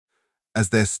As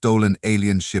their stolen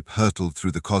alien ship hurtled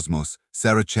through the cosmos,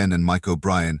 Sarah, Chen, and Mike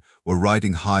O'Brien were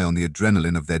riding high on the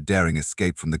adrenaline of their daring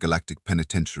escape from the Galactic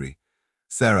Penitentiary.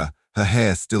 Sarah, her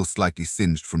hair still slightly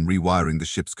singed from rewiring the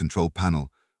ship's control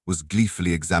panel, was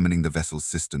gleefully examining the vessel's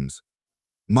systems.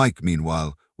 Mike,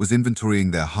 meanwhile, was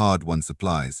inventorying their hard-won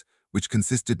supplies, which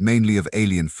consisted mainly of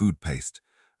alien food paste,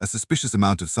 a suspicious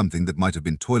amount of something that might have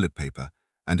been toilet paper,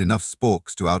 and enough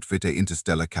sporks to outfit a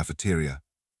interstellar cafeteria.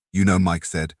 "You know," Mike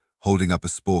said, holding up a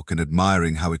spork and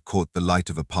admiring how it caught the light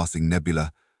of a passing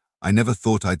nebula, "I never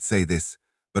thought I'd say this,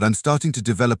 but I'm starting to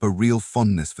develop a real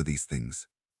fondness for these things."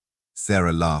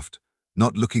 Sarah laughed,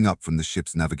 not looking up from the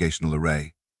ship's navigational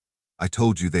array. "I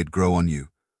told you they'd grow on you.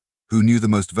 Who knew the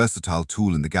most versatile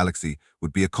tool in the galaxy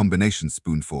would be a combination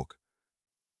spoon-fork?"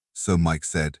 "So," Mike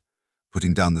said,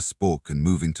 putting down the spork and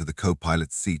moving to the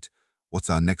co-pilot's seat, "what's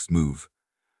our next move?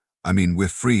 I mean, we're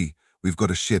free, we've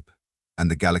got a ship, and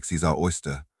the galaxy's our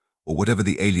oyster, or whatever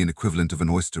the alien equivalent of an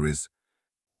oyster is."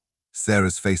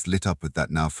 Sarah's face lit up with that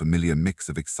now familiar mix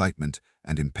of excitement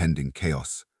and impending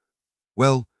chaos.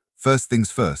 "Well, first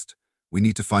things first, we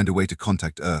need to find a way to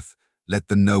contact Earth, let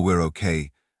them know we're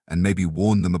okay, and maybe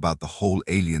warn them about the whole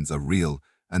aliens are real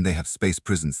and they have space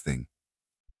prisons thing."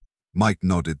 Mike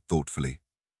nodded thoughtfully.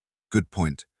 "Good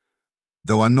point.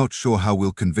 Though I'm not sure how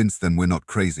we'll convince them we're not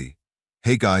crazy.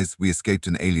 Hey guys, we escaped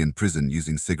an alien prison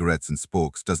using cigarettes and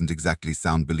sporks doesn't exactly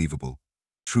sound believable."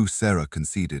 "True," Sarah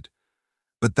conceded.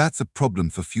 "But that's a problem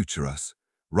for future us.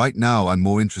 Right now, I'm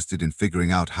more interested in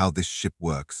figuring out how this ship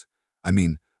works. I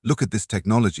mean, look at this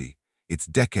technology. It's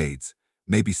decades,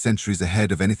 maybe centuries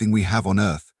ahead of anything we have on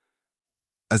Earth."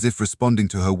 As if responding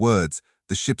to her words,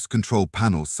 the ship's control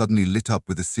panel suddenly lit up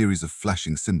with a series of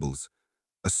flashing symbols.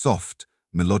 A soft,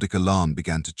 melodic alarm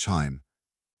began to chime.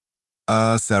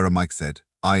 Sarah," Mike said,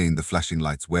 eyeing the flashing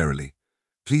lights warily.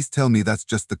 "Please tell me that's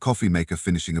just the coffee maker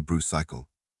finishing a brew cycle."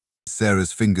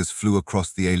 Sarah's fingers flew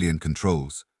across the alien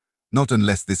controls. "Not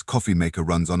unless this coffee maker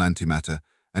runs on antimatter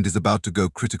and is about to go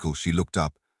critical." She looked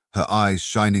up, her eyes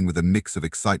shining with a mix of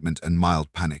excitement and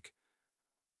mild panic.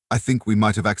 "I think we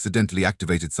might have accidentally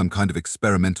activated some kind of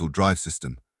experimental drive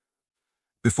system."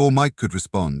 Before Mike could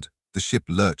respond, the ship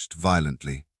lurched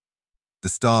violently. The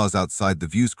stars outside the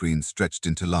viewscreen stretched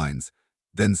into lines,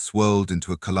 then swirled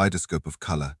into a kaleidoscope of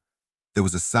color. There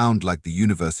was a sound like the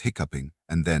universe hiccuping,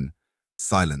 and then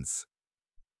silence.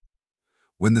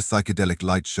 When the psychedelic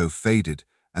light show faded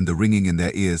and the ringing in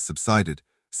their ears subsided,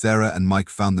 Sarah and Mike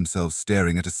found themselves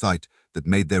staring at a sight that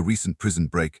made their recent prison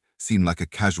break seem like a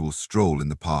casual stroll in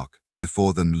the park.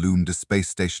 Before them loomed a space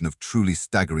station of truly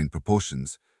staggering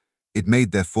proportions. It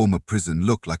made their former prison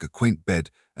look like a quaint bed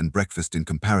and breakfast in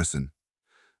comparison.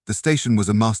 The station was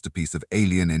a masterpiece of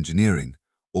alien engineering,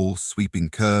 all sweeping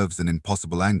curves and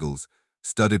impossible angles,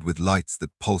 studded with lights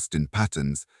that pulsed in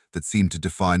patterns that seemed to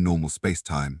defy normal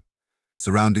space-time.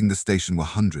 Surrounding the station were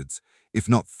hundreds, if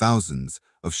not thousands,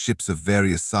 of ships of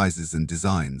various sizes and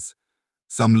designs.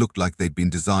 Some looked like they'd been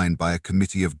designed by a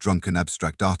committee of drunken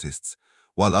abstract artists,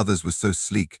 while others were so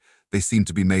sleek they seemed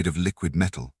to be made of liquid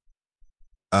metal.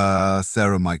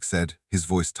 Sarah," Mike said, his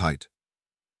voice tight.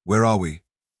 "Where are we?"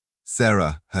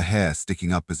 Sarah, her hair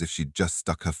sticking up as if she'd just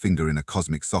stuck her finger in a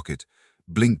cosmic socket,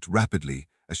 blinked rapidly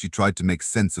as she tried to make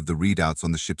sense of the readouts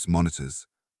on the ship's monitors.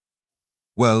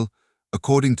 "Well,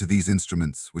 according to these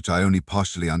instruments, which I only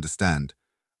partially understand,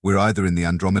 we're either in the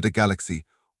Andromeda Galaxy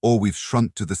or we've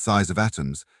shrunk to the size of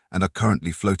atoms and are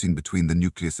currently floating between the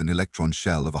nucleus and electron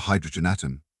shell of a hydrogen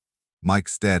atom." Mike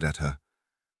stared at her.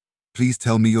 "Please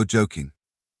tell me you're joking."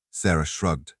 Sarah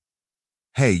shrugged.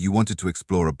 "Hey, you wanted to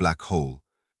explore a black hole.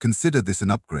 Consider this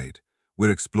an upgrade. We're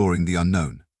exploring the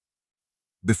unknown."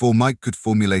 Before Mike could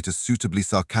formulate a suitably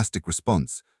sarcastic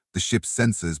response, the ship's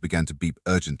sensors began to beep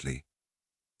urgently.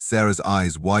 Sarah's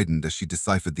eyes widened as she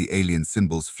deciphered the alien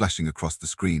symbols flashing across the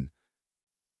screen.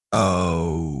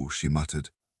 "Oh," she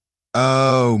muttered.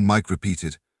 "Oh," Mike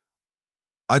repeated.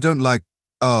 "I don't like,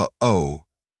 oh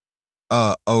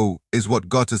is what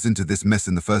got us into this mess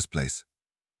in the first place."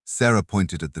 Sarah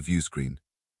pointed at the viewscreen.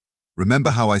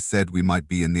 "Remember how I said we might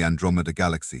be in the Andromeda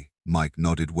Galaxy?" Mike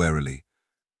nodded warily.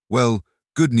 "Well,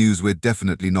 good news, we're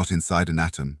definitely not inside an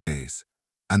atom.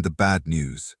 And the bad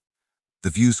news."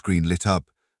 The viewscreen lit up,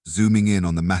 zooming in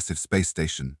on the massive space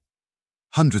station.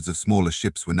 Hundreds of smaller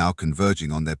ships were now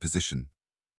converging on their position.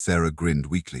 Sarah grinned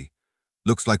weakly.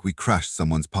 "Looks like we crashed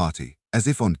someone's party." As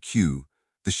if on cue,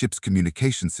 the ship's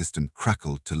communication system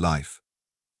crackled to life.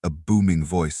 A booming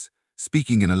voice,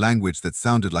 speaking in a language that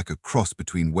sounded like a cross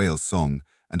between whale song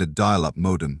and a dial-up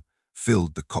modem,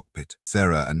 filled the cockpit.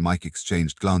 Sarah and Mike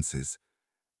exchanged glances.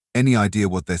 "Any idea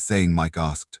what they're saying?" Mike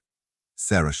asked.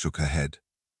 Sarah shook her head.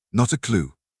 "Not a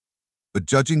clue." but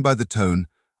judging by the tone,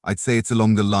 I'd say it's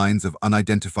along the lines of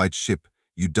unidentified ship,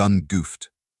 you done goofed.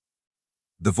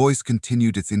 The voice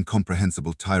continued its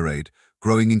incomprehensible tirade,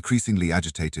 growing increasingly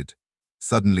agitated.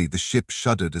 Suddenly, the ship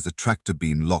shuddered as a tractor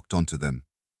beam locked onto them.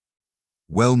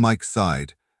 Well, Mike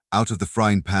sighed, out of the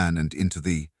frying pan and into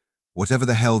the, whatever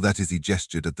the hell that is, he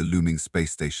gestured at the looming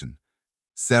space station.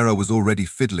 Sarah was already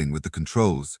fiddling with the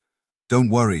controls. Don't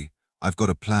worry, I've got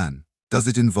a plan. Does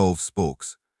it involve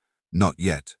sporks? Not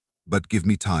yet, but give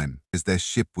me time. As their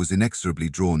ship was inexorably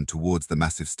drawn towards the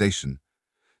massive station,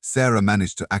 Sarah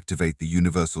managed to activate the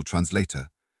universal translator.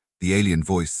 The alien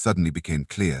voice suddenly became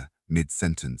clear,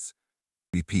 mid-sentence.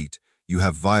 Repeat, you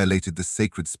have violated the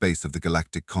sacred space of the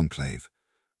Galactic Conclave.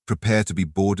 Prepare to be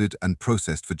boarded and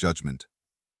processed for judgment.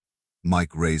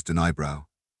 Mike raised an eyebrow.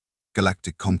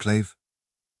 Galactic Conclave?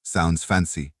 Sounds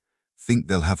fancy. Think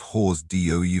they'll have whores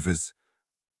DOEvers?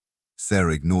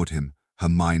 Sarah ignored him, her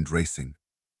mind racing.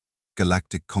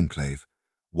 Galactic Conclave.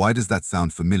 Why does that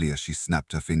sound familiar? She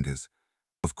snapped her fingers.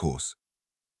 Of course.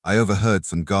 I overheard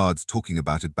some guards talking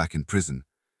about it back in prison.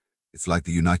 It's like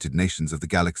the United Nations of the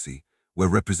galaxy, where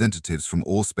representatives from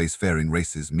all spacefaring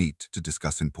races meet to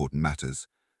discuss important matters.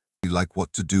 Like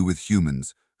what to do with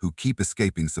humans who keep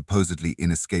escaping supposedly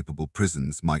inescapable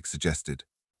prisons, Mike suggested.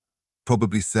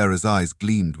 Probably Sarah's eyes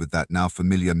gleamed with that now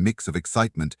familiar mix of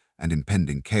excitement and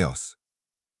impending chaos.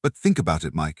 But think about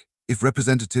it, Mike. If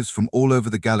representatives from all over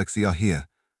the galaxy are here,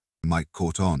 Mike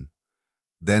caught on.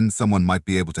 Then someone might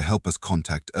be able to help us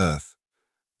contact Earth.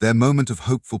 Their moment of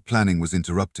hopeful planning was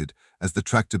interrupted as the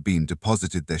tractor beam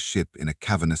deposited their ship in a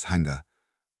cavernous hangar.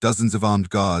 Dozens of armed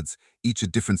guards, each a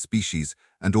different species,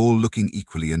 and all looking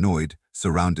equally annoyed,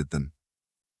 surrounded them.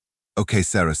 Okay,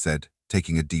 Sarah said,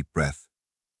 taking a deep breath.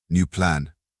 New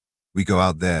plan. We go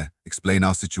out there, explain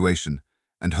our situation,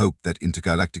 and hope that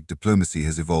intergalactic diplomacy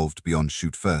has evolved beyond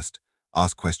shoot first,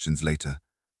 ask questions later.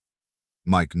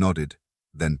 Mike nodded,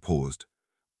 then paused.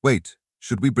 Wait,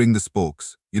 should we bring the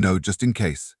sporks, just in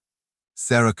case?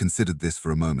 Sarah considered this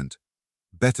for a moment.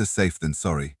 Better safe than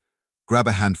sorry. Grab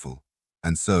a handful.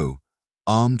 And so,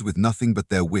 armed with nothing but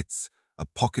their wits, a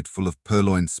pocket full of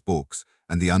purloined sporks,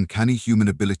 and the uncanny human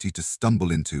ability to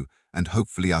stumble into and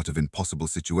hopefully out of impossible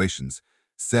situations,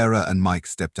 Sarah and Mike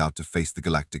stepped out to face the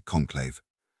Galactic Conclave.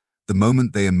 The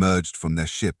moment they emerged from their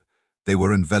ship, they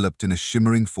were enveloped in a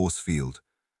shimmering force field.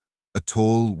 A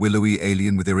tall, willowy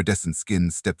alien with iridescent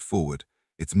skin stepped forward,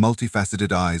 its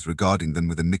multifaceted eyes regarding them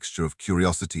with a mixture of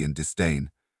curiosity and disdain.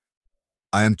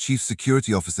 I am Chief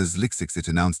Security Officer Zlixix, it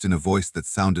announced in a voice that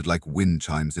sounded like wind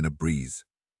chimes in a breeze.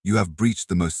 You have breached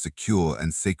the most secure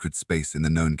and sacred space in the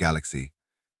known galaxy.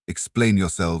 Explain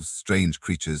yourselves, strange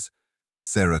creatures.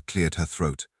 Sarah cleared her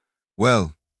throat.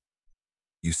 Well,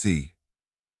 you see,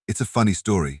 it's a funny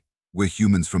story. We're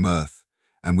humans from Earth,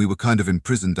 and we were kind of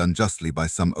imprisoned unjustly by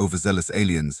some overzealous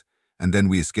aliens, and then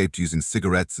we escaped using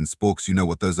cigarettes and sporks. You know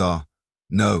what those are?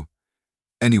 No.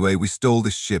 Anyway, we stole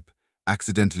this ship,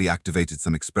 accidentally activated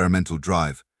some experimental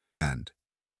drive, and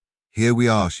here we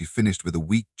are, she finished with a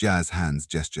weak jazz hands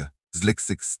gesture.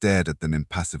 Zlixix stared at them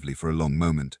impassively for a long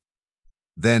moment.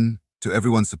 Then, to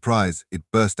everyone's surprise, it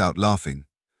burst out laughing.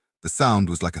 The sound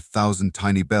was like 1,000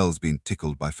 tiny bells being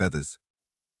tickled by feathers.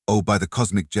 Oh, by the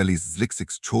cosmic jellies,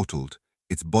 Zlixix chortled,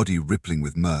 its body rippling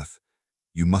with mirth.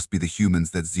 You must be the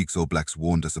humans that Zixorblacks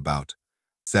warned us about.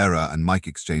 Sarah and Mike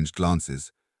exchanged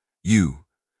glances. You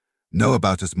know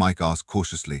about us? Mike asked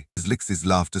cautiously. Zlix's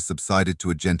laughter subsided to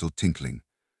a gentle tinkling.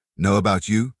 Know about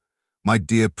you? My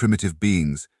dear primitive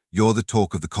beings, you're the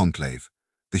talk of the conclave.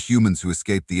 The humans who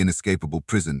escaped the inescapable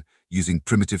prison using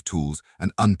primitive tools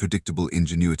and unpredictable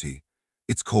ingenuity.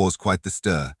 It's caused quite the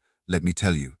stir, let me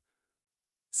tell you.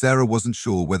 Sarah wasn't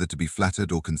sure whether to be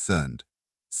flattered or concerned.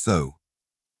 So,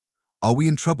 are we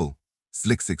in trouble?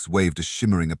 Zlixix waved a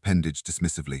shimmering appendage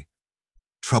dismissively.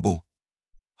 Trouble?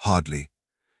 Hardly.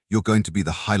 You're going to be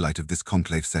the highlight of this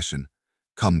conclave session.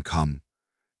 Come, come.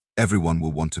 Everyone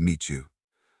will want to meet you.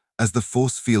 As the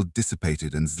force field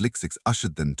dissipated and Zlixix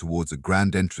ushered them towards a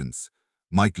grand entrance,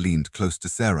 Mike leaned close to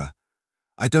Sarah.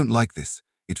 I don't like this.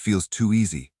 It feels too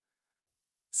easy.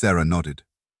 Sarah nodded.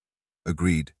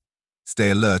 Agreed. Stay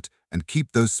alert and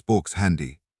keep those sporks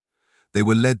handy. They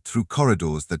were led through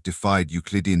corridors that defied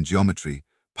Euclidean geometry,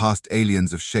 past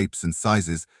aliens of shapes and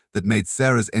sizes that made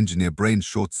Sarah's engineer brain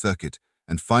short-circuit,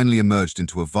 and finally emerged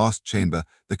into a vast chamber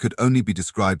that could only be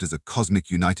described as a cosmic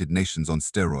United Nations on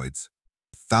steroids.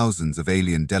 Thousands of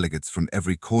alien delegates from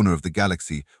every corner of the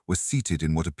galaxy were seated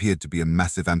in what appeared to be a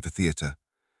massive amphitheater.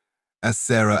 As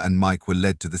Sarah and Mike were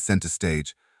led to the center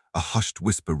stage, a hushed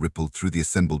whisper rippled through the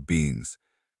assembled beings.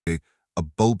 A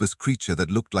bulbous creature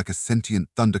that looked like a sentient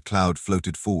thundercloud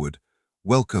floated forward.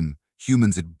 Welcome,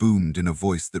 Humans, it boomed in a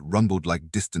voice that rumbled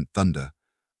like distant thunder.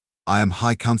 I am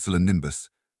High Counselor Nimbus.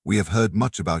 We have heard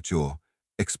much about your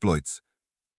exploits.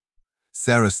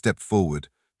 Sarah stepped forward,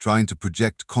 trying to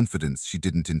project confidence she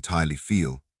didn't entirely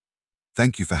feel.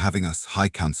 Thank you for having us, High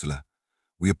Counselor.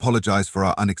 We apologize for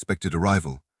our unexpected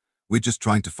arrival. We're just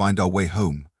trying to find our way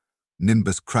home.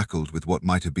 Nimbus crackled with what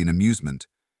might have been amusement.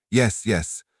 Yes,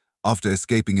 yes. After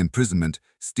escaping imprisonment,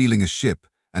 stealing a ship,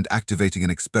 and activating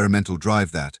an experimental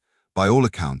drive that, by all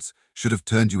accounts, should have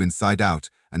turned you inside out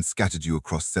and scattered you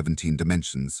across 17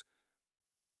 dimensions.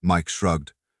 Mike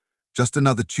shrugged. Just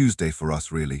another Tuesday for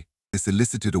us, really. This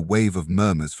elicited a wave of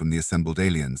murmurs from the assembled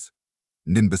aliens.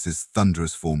 Nimbus's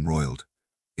thunderous form roiled.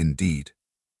 Indeed.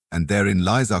 And therein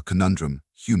lies our conundrum,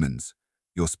 humans.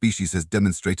 Your species has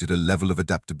demonstrated a level of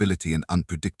adaptability and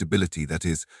unpredictability that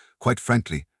is, quite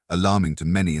frankly, alarming to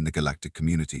many in the galactic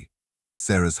community.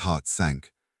 Sarah's heart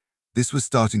sank. This was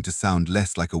starting to sound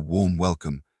less like a warm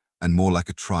welcome and more like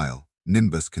a trial.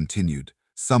 Nimbus continued.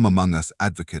 Some among us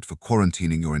advocate for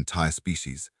quarantining your entire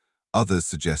species. Others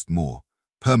suggest more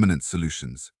permanent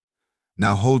solutions.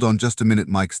 Now hold on just a minute,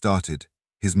 Mike started,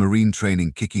 his marine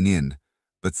training kicking in,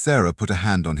 but Sarah put a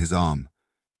hand on his arm.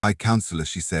 High Counselor,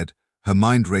 she said, her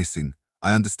mind racing,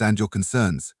 I understand your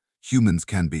concerns. Humans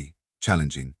can be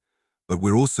challenging, but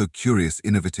we're also curious,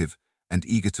 innovative, and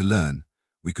eager to learn.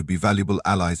 We could be valuable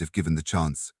allies if given the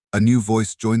chance. A new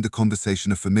voice joined the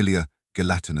conversation, a familiar,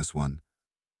 gelatinous one.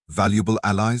 Valuable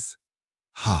allies?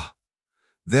 Ha!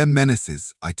 They're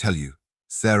menaces, I tell you.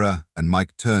 Sarah and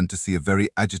Mike turned to see a very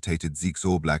agitated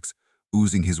Zorblaks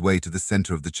oozing his way to the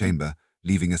center of the chamber,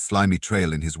 leaving a slimy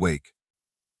trail in his wake.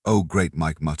 Oh great,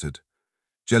 Mike muttered.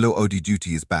 Jello Odi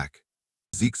duty is back.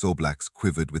 Zorblaks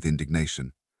quivered with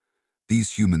indignation.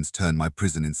 These humans turned my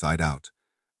prison inside out.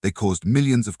 They caused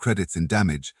millions of credits in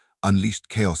damage, unleashed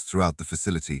chaos throughout the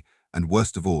facility, and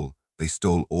worst of all, they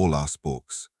stole all our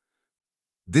sporks.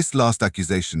 This last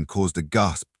accusation caused a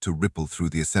gasp to ripple through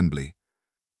the assembly.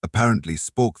 Apparently,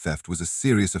 spork theft was a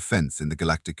serious offense in the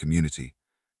galactic community.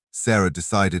 Sarah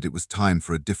decided it was time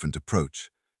for a different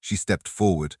approach. She stepped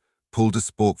forward, pulled a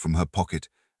spork from her pocket,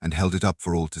 and held it up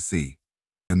for all to see.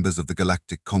 Members of the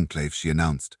Galactic Conclave, she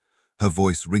announced, her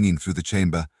voice ringing through the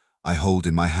chamber, I hold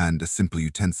in my hand a simple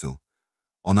utensil.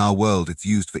 On our world, it's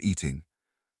used for eating.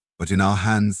 But in our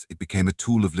hands, it became a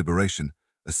tool of liberation,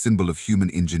 a symbol of human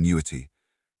ingenuity.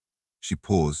 She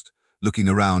paused, looking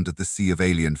around at the sea of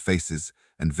alien faces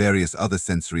and various other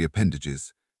sensory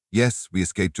appendages. Yes, we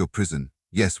escaped your prison.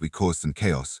 Yes, we caused some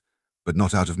chaos, but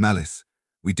not out of malice.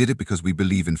 We did it because we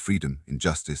believe in freedom, in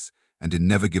justice, and in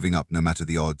never giving up no matter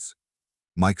the odds.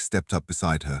 Mike stepped up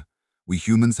beside her. We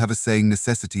humans have a saying,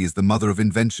 necessity is the mother of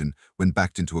invention. When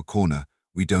backed into a corner,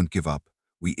 we don't give up.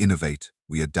 We innovate,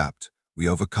 we adapt, we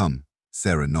overcome.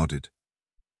 Sarah nodded.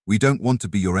 We don't want to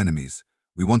be your enemies.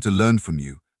 We want to learn from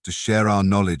you, to share our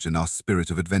knowledge and our spirit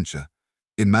of adventure.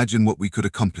 Imagine what we could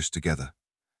accomplish together.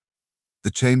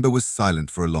 The chamber was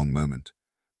silent for a long moment.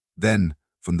 Then,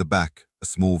 from the back, a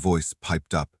small voice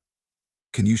piped up.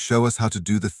 Can you show us how to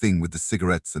do the thing with the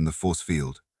cigarettes and the force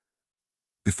field?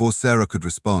 Before Sarah could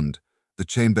respond, the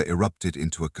chamber erupted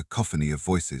into a cacophony of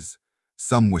voices.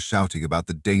 Some were shouting about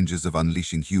the dangers of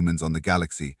unleashing humans on the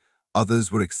galaxy.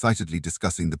 Others were excitedly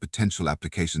discussing the potential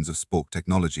applications of spork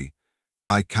technology.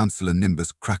 High Counselor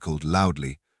Nimbus crackled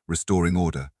loudly, restoring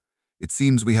order. It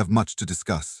seems we have much to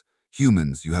discuss.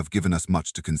 Humans, you have given us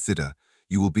much to consider.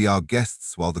 You will be our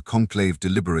guests while the conclave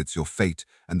deliberates your fate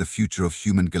and the future of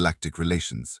human-galactic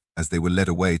relations. As they were led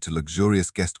away to luxurious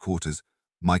guest quarters,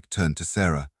 Mike turned to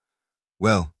Sarah.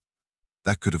 Well,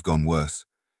 that could have gone worse.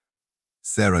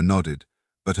 Sarah nodded,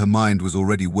 but her mind was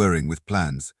already whirring with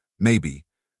plans. Maybe,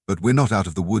 but we're not out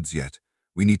of the woods yet.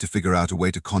 We need to figure out a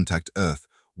way to contact Earth,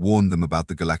 warn them about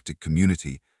the galactic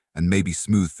community, and maybe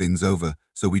smooth things over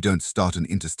so we don't start an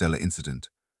interstellar incident.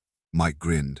 Mike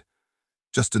grinned.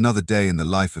 Just another day in the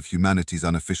life of humanity's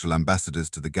unofficial ambassadors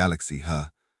to the galaxy, huh?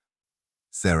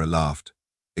 Sarah laughed.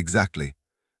 Exactly.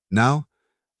 Now,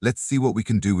 let's see what we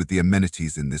can do with the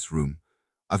amenities in this room.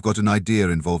 I've got an idea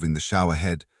involving the shower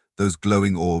head, those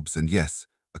glowing orbs, and yes,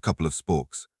 a couple of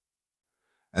sporks.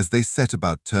 As they set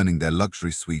about turning their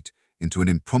luxury suite into an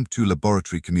impromptu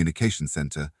laboratory communication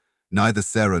center, neither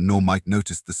Sarah nor Mike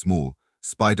noticed the small,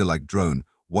 spider-like drone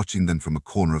watching them from a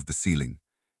corner of the ceiling.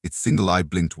 Its single eye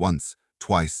blinked once,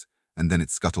 twice, and then it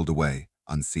scuttled away,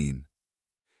 unseen.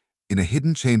 In a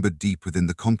hidden chamber deep within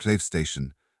the conclave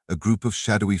station, a group of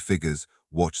shadowy figures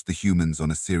watched the humans on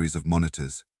a series of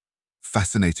monitors.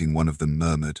 Fascinating, one of them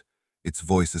murmured, its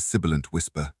voice a sibilant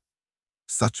whisper.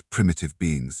 Such primitive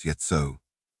beings, yet so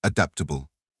adaptable.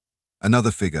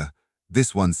 Another figure,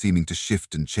 This one, seeming to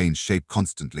shift and change shape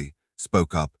constantly,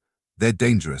 spoke up. They're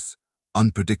dangerous,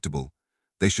 unpredictable.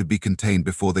 They should be contained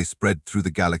before they spread through the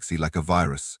galaxy like a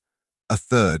virus. A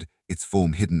third, its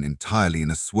form hidden entirely in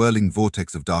a swirling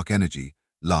vortex of dark energy,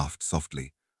 laughed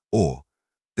softly. Or,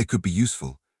 they could be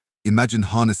useful. Imagine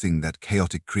harnessing that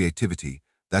chaotic creativity,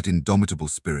 that indomitable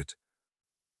spirit.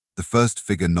 The first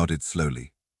figure nodded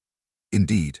slowly.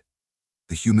 Indeed,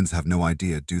 the humans have no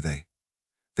idea, do they?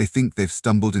 They think they've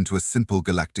stumbled into a simple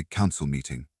galactic council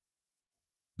meeting.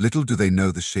 Little do they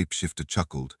know, the shapeshifter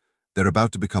chuckled. They're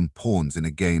about to become pawns in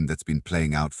a game that's been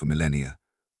playing out for millennia.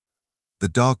 The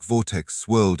dark vortex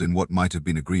swirled in what might have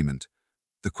been agreement.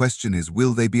 The question is,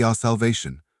 will they be our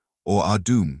salvation or our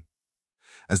doom?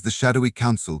 As the shadowy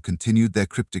council continued their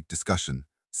cryptic discussion,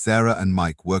 Sarah and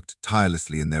Mike worked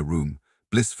tirelessly in their room,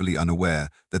 blissfully unaware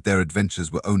that their adventures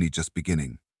were only just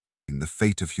beginning. The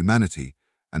fate of humanity,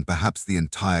 and perhaps the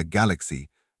entire galaxy,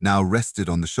 now rested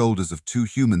on the shoulders of two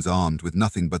humans armed with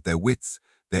nothing but their wits,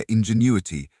 their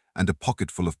ingenuity, and a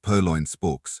pocketful of purloined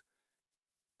sporks.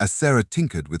 As Sarah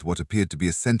tinkered with what appeared to be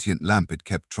a sentient lamp, it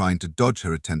kept trying to dodge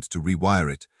her attempts to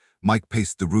rewire it. Mike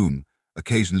paced the room,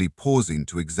 occasionally pausing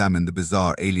to examine the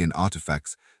bizarre alien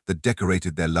artifacts that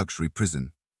decorated their luxury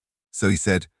prison. So he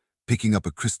said, picking up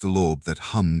a crystal orb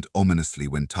that hummed ominously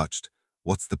when touched,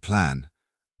 "What's the plan?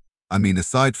 I mean,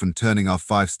 aside from turning our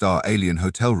 5-star alien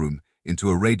hotel room into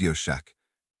a Radio Shack."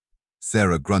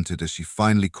 Sarah grunted as she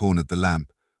finally cornered the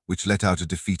lamp, which let out a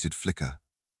defeated flicker.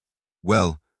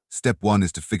 "Well, step 1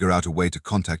 is to figure out a way to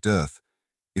contact Earth.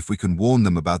 If we can warn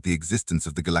them about the existence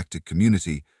of the galactic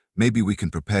community, maybe we can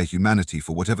prepare humanity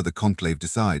for whatever the conclave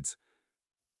decides."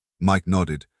 Mike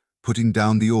nodded, putting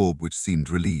down the orb, which seemed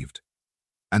relieved.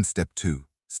 "And step 2,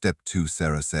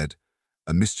 Sarah said,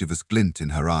 a mischievous glint in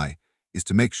her eye, is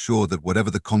to make sure that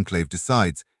whatever the conclave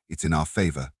decides, it's in our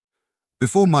favor."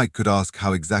 Before Mike could ask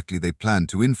how exactly they planned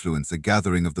to influence a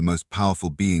gathering of the most powerful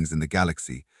beings in the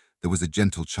galaxy, there was a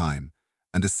gentle chime,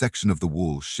 and a section of the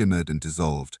wall shimmered and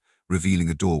dissolved, revealing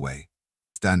a doorway.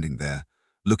 Standing there,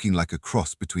 looking like a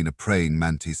cross between a praying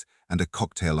mantis and a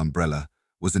cocktail umbrella,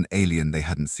 was an alien they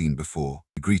hadn't seen before.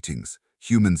 "Greetings,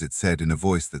 humans," it said in a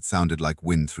voice that sounded like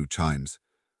wind through chimes.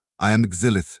 "I am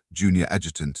Xilith, Junior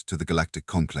Adjutant to the Galactic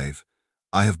Conclave.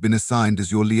 I have been assigned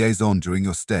as your liaison during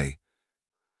your stay."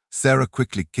 Sarah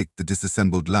quickly kicked the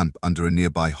disassembled lamp under a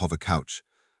nearby hover couch.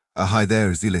 "Hi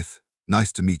there, Xilith.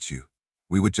 Nice to meet you.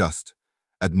 We were just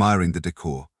admiring the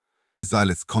decor."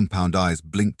 Xilith's compound eyes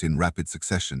blinked in rapid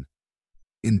succession.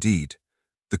 Indeed,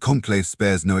 the conclave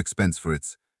spares no expense for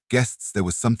its guests. There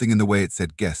was something in the way it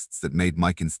said guests that made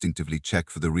Mike instinctively check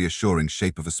for the reassuring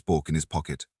shape of a spork in his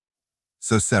pocket.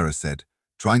 So Sarah said,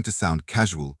 trying to sound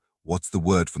casual, "What's the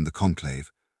word from the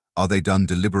conclave? Are they done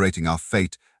deliberating our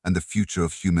fate and the future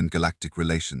of human galactic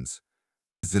relations?"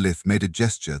 Xilith made a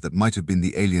gesture that might have been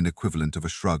the alien equivalent of a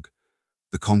shrug.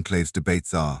 "The conclave's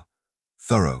debates are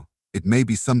thorough. It may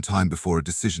be some time before a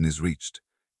decision is reached.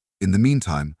 In the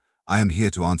meantime, I am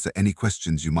here to answer any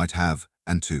questions you might have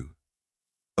and to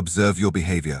observe your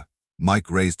behavior." Mike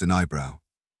raised an eyebrow.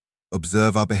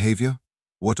 "Observe our behavior?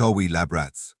 What are we, lab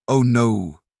rats?" "Oh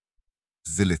no,"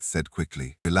 Xilith said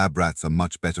quickly. "Lab rats are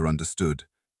much better understood.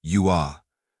 You are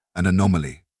an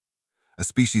anomaly. A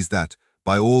species that,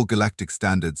 by all galactic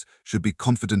standards, should be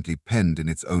confidently penned in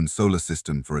its own solar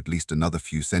system for at least another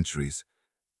few centuries.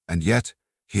 And yet,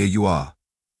 here you are,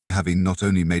 having not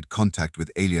only made contact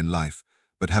with alien life,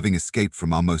 but having escaped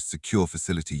from our most secure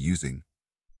facility using—"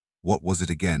 "What was it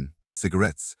again?"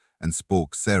 "Cigarettes and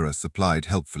spork," Sarah supplied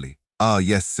helpfully. "Ah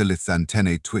yes," Xilith's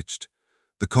antennae twitched.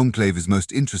 "The conclave is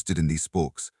most interested in these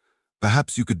sporks.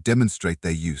 Perhaps you could demonstrate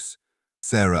their use."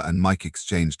 Sarah and Mike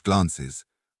exchanged glances.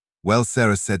 "Well,"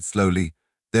 Sarah said slowly,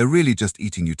 "they're really just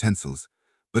eating utensils."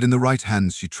 But in the right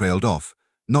hands she trailed off,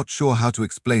 not sure how to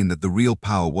explain that the real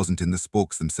power wasn't in the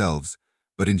sporks themselves,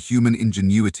 but in human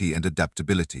ingenuity and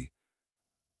adaptability.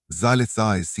 Xilith's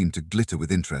eyes seemed to glitter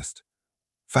with interest.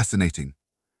 "Fascinating.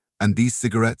 And these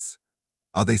cigarettes?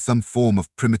 Are they some form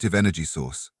of primitive energy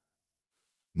source?"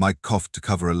 Mike coughed to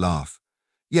cover a laugh.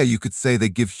 "Yeah, you could say they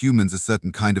give humans a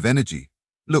certain kind of energy.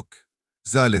 Look,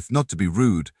 Xilith, not to be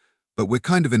rude, but we're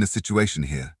kind of in a situation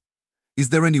here. Is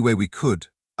there any way we could,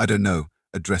 I don't know,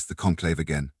 address the conclave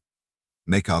again?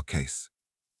 Make our case?"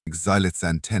 Xilith's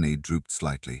antennae drooped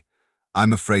slightly.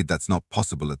 "I'm afraid that's not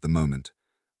possible at the moment.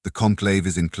 The conclave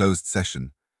is in closed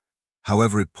session."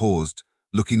 However, it paused,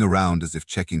 looking around as if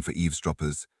checking for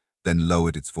eavesdroppers, then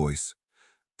lowered its voice.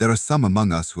 "There are some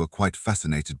among us who are quite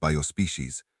fascinated by your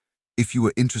species. If you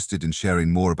were interested in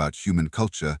sharing more about human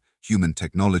culture, human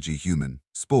technology, human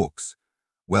sporks,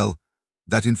 well,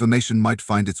 that information might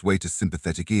find its way to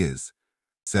sympathetic ears.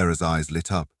 Sarah's eyes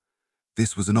lit up.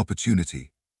 This was an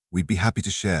opportunity. We'd be happy to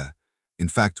share. In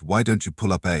fact, why don't you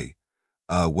pull up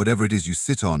whatever it is you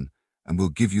sit on, and we'll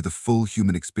give you the full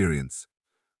human experience.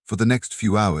 For the next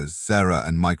few hours, Sarah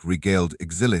and Mike regaled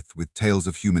Exilith with tales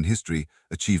of human history,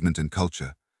 achievement, and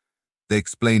culture. They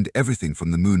explained everything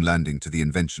from the moon landing to the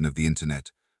invention of the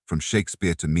internet, from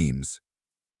Shakespeare to memes.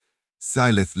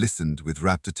 Sylith listened with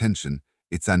rapt attention,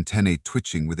 its antennae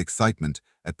twitching with excitement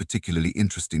at particularly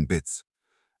interesting bits.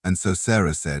 And so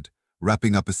Sarah said,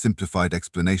 wrapping up a simplified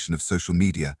explanation of social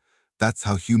media, that's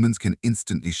how humans can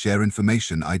instantly share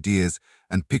information, ideas,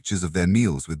 and pictures of their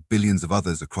meals with billions of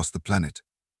others across the planet.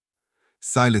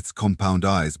 Sylith's compound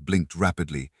eyes blinked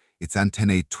rapidly, its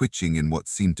antennae twitching in what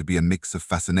seemed to be a mix of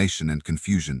fascination and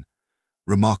confusion.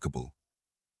 Remarkable.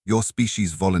 Your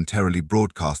species voluntarily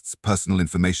broadcasts personal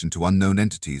information to unknown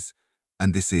entities,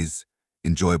 and this is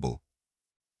enjoyable.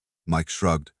 Mike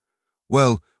shrugged.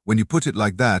 Well, when you put it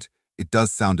like that, it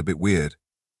does sound a bit weird.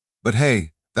 But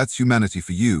hey, that's humanity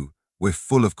for you. We're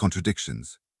full of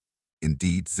contradictions.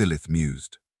 Indeed, Zilith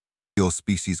mused. Your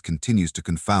species continues to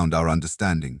confound our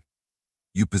understanding.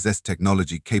 You possess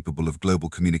technology capable of global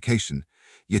communication,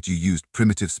 yet you used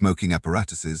primitive smoking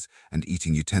apparatuses and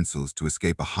eating utensils to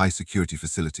escape a high-security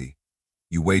facility.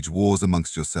 You wage wars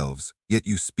amongst yourselves, yet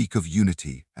you speak of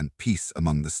unity and peace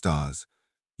among the stars.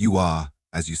 You are,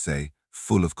 as you say,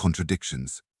 full of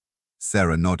contradictions.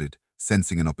 Sarah nodded,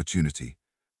 sensing an opportunity.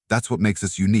 That's what makes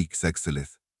us unique, said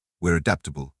Silith. We're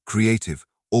adaptable, creative,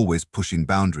 always pushing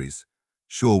boundaries.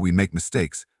 Sure, we make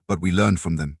mistakes, but we learn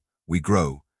from them. We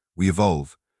grow. We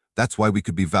evolve. That's why we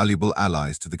could be valuable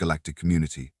allies to the galactic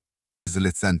community.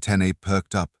 Zilith's antennae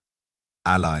perked up.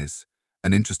 Allies.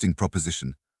 An interesting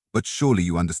proposition. But surely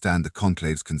you understand the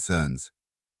Conclave's concerns.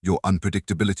 Your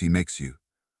unpredictability makes you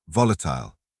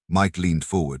volatile. Mike leaned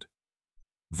forward.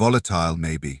 Volatile,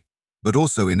 maybe, but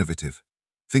also innovative.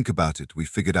 Think about it, we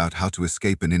figured out how to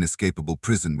escape an inescapable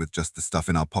prison with just the stuff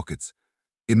in our pockets.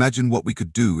 Imagine what we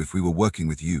could do if we were working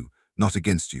with you, not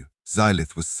against you.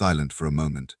 Zylith was silent for a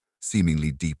moment,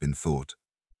 seemingly deep in thought.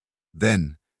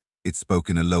 Then, it spoke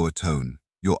in a lower tone.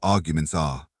 Your arguments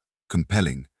are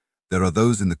compelling. There are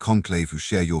those in the Conclave who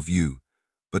share your view,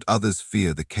 but others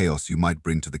fear the chaos you might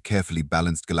bring to the carefully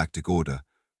balanced galactic order.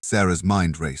 Sarah's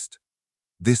mind raced.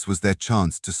 This was their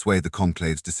chance to sway the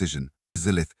Conclave's decision.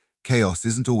 Zilith, chaos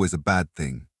isn't always a bad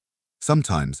thing.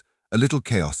 Sometimes, a little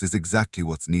chaos is exactly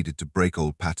what's needed to break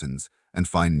old patterns and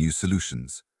find new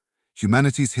solutions.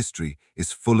 Humanity's history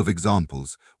is full of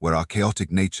examples where our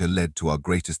chaotic nature led to our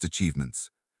greatest achievements.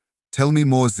 Tell me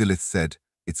more, Zilith said,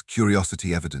 its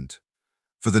curiosity evident.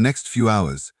 For the next few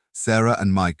hours, Sarah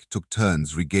and Mike took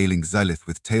turns regaling Zylith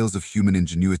with tales of human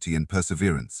ingenuity and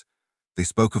perseverance. They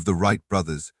spoke of the Wright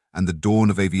brothers and the dawn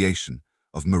of aviation,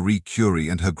 of Marie Curie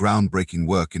and her groundbreaking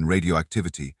work in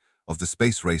radioactivity, of the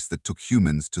space race that took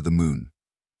humans to the moon.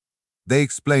 They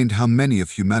explained how many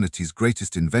of humanity's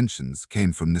greatest inventions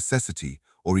came from necessity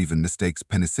or even mistakes: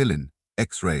 penicillin,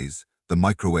 X-rays, the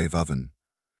microwave oven.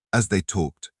 As they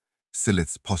talked,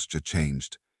 Silith's posture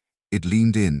changed. It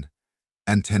leaned in,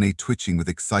 antennae twitching with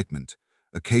excitement,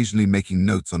 occasionally making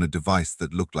notes on a device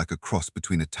that looked like a cross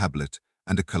between a tablet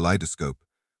and a kaleidoscope.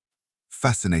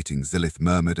 Fascinating, Zilith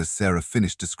murmured as Sarah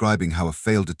finished describing how a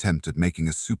failed attempt at making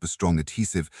a super-strong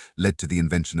adhesive led to the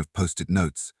invention of post-it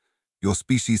notes. Your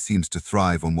species seems to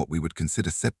thrive on what we would consider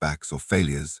setbacks or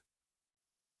failures.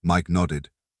 Mike nodded.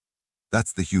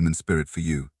 That's the human spirit for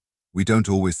you. We don't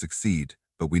always succeed,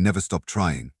 but we never stop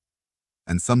trying.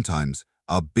 And sometimes,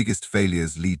 our biggest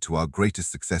failures lead to our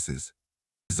greatest successes.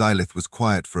 Zylith was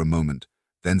quiet for a moment,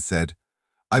 then said,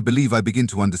 I believe I begin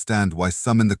to understand why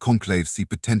some in the Conclave see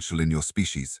potential in your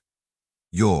species.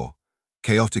 Your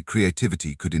chaotic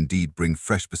creativity could indeed bring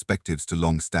fresh perspectives to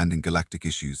long-standing galactic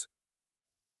issues.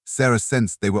 Sarah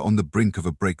sensed they were on the brink of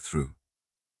a breakthrough.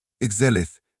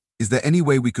 Zilith, is there any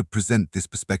way we could present this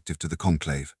perspective to the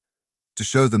Conclave, to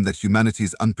show them that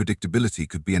humanity's unpredictability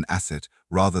could be an asset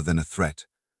rather than a threat?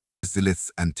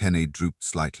 Zilith's antennae drooped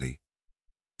slightly.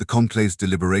 The Conclave's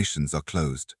deliberations are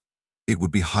closed. It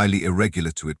would be highly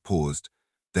irregular to it paused,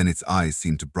 then its eyes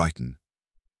seemed to brighten.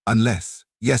 Unless,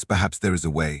 yes, perhaps there is a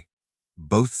way.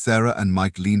 Both Sarah and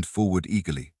Mike leaned forward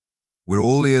eagerly. We're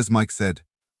all ears, Mike said.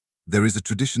 There is a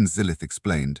tradition, Zilith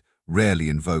explained, rarely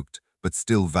invoked, but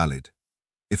still valid.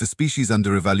 If a species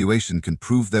under evaluation can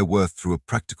prove their worth through a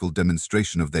practical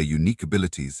demonstration of their unique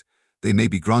abilities, they may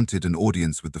be granted an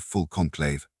audience with the full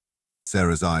Conclave.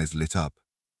 Sarah's eyes lit up.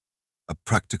 A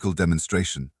practical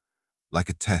demonstration. Like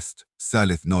a test,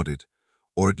 Zylith nodded,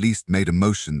 or at least made a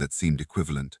motion that seemed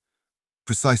equivalent.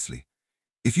 Precisely.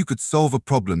 If you could solve a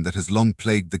problem that has long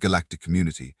plagued the galactic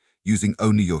community, using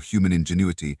only your human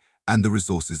ingenuity and the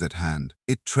resources at hand.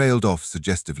 It trailed off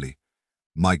suggestively.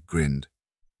 Mike grinned.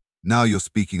 Now you're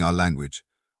speaking our language.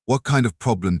 What kind of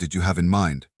problem did you have in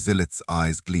mind? Zilith's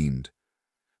eyes gleamed.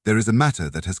 There is a matter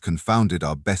that has confounded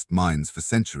our best minds for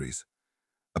centuries.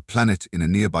 A planet in a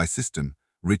nearby system,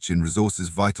 rich in resources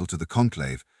vital to the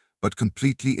Conclave, but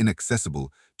completely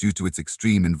inaccessible due to its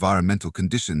extreme environmental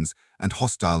conditions and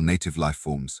hostile native life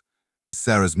forms.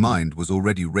 Sarah's mind was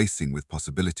already racing with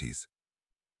possibilities.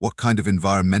 What kind of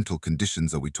environmental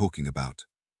conditions are we talking about?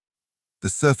 The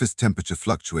surface temperature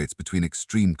fluctuates between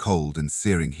extreme cold and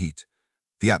searing heat.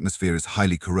 The atmosphere is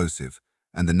highly corrosive,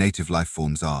 and the native life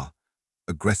forms are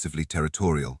aggressively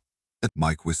territorial.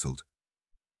 Mike whistled.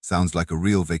 Sounds like a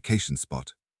real vacation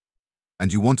spot.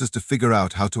 And you want us to figure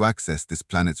out how to access this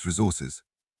planet's resources?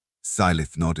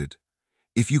 Sylith nodded.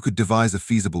 If you could devise a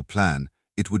feasible plan,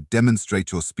 it would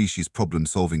demonstrate your species'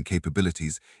 problem-solving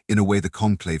capabilities in a way the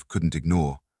Conclave couldn't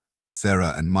ignore.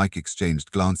 Sarah and Mike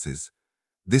exchanged glances.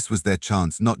 This was their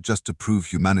chance not just to prove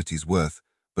humanity's worth,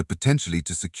 but potentially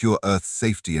to secure Earth's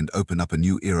safety and open up a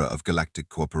new era of galactic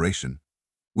cooperation.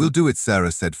 We'll do it,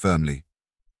 Sarah said firmly.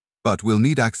 But we'll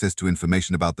need access to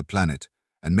information about the planet,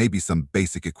 and maybe some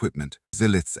basic equipment.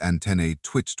 Zilith's antennae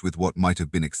twitched with what might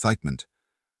have been excitement.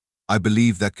 I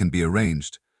believe that can be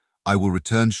arranged. I will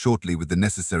return shortly with the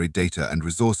necessary data and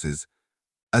resources.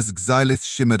 As Xylith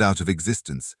shimmered out of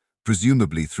existence,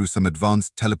 presumably through some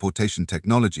advanced teleportation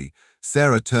technology,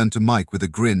 Sarah turned to Mike with a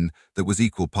grin that was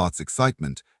equal parts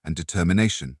excitement and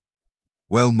determination.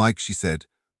 Well, Mike, she said,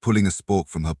 pulling a spork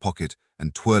from her pocket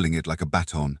and twirling it like a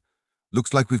baton.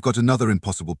 Looks like we've got another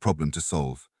impossible problem to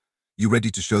solve. You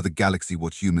ready to show the galaxy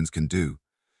what humans can do?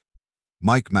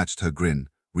 Mike matched her grin,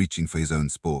 reaching for his own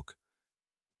spork.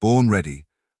 Born ready.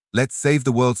 Let's save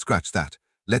the world, scratch that.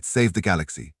 Let's save the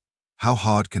galaxy. How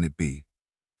hard can it be?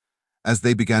 As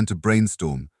they began to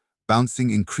brainstorm, bouncing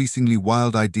increasingly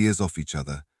wild ideas off each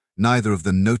other, neither of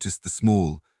them noticed the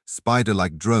small,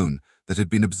 spider-like drone that had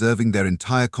been observing their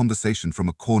entire conversation from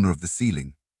a corner of the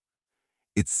ceiling.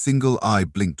 Its single eye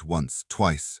blinked once,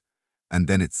 twice, and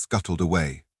then it scuttled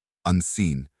away,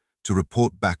 unseen, to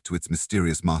report back to its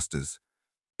mysterious masters.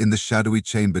 In the shadowy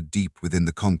chamber deep within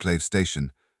the Conclave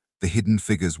station, the hidden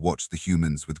figures watched the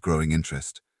humans with growing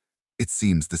interest. It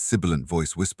seems, the sibilant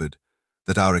voice whispered,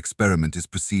 that our experiment is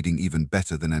proceeding even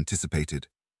better than anticipated.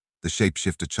 The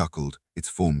shapeshifter chuckled, its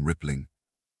form rippling.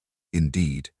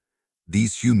 Indeed,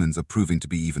 these humans are proving to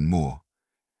be even more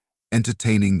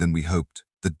entertaining than we hoped.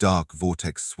 The dark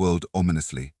vortex swirled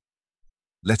ominously.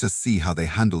 Let us see how they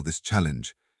handle this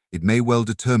challenge. It may well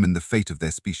determine the fate of their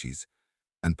species,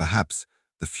 and perhaps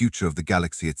the future of the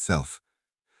galaxy itself.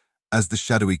 As the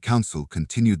shadowy council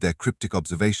continued their cryptic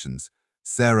observations,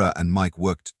 Sarah and Mike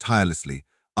worked tirelessly,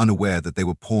 unaware that they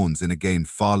were pawns in a game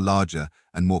far larger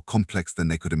and more complex than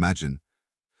they could imagine.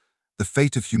 The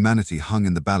fate of humanity hung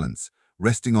in the balance,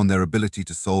 resting on their ability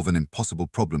to solve an impossible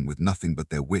problem with nothing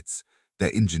but their wits, their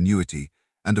ingenuity,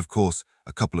 and of course,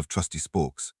 a couple of trusty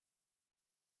sporks.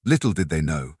 Little did they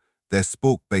know, their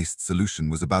spork-based solution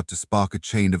was about to spark a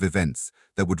chain of events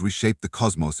that would reshape the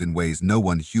cosmos in ways no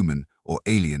one human or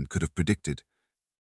alien could have predicted.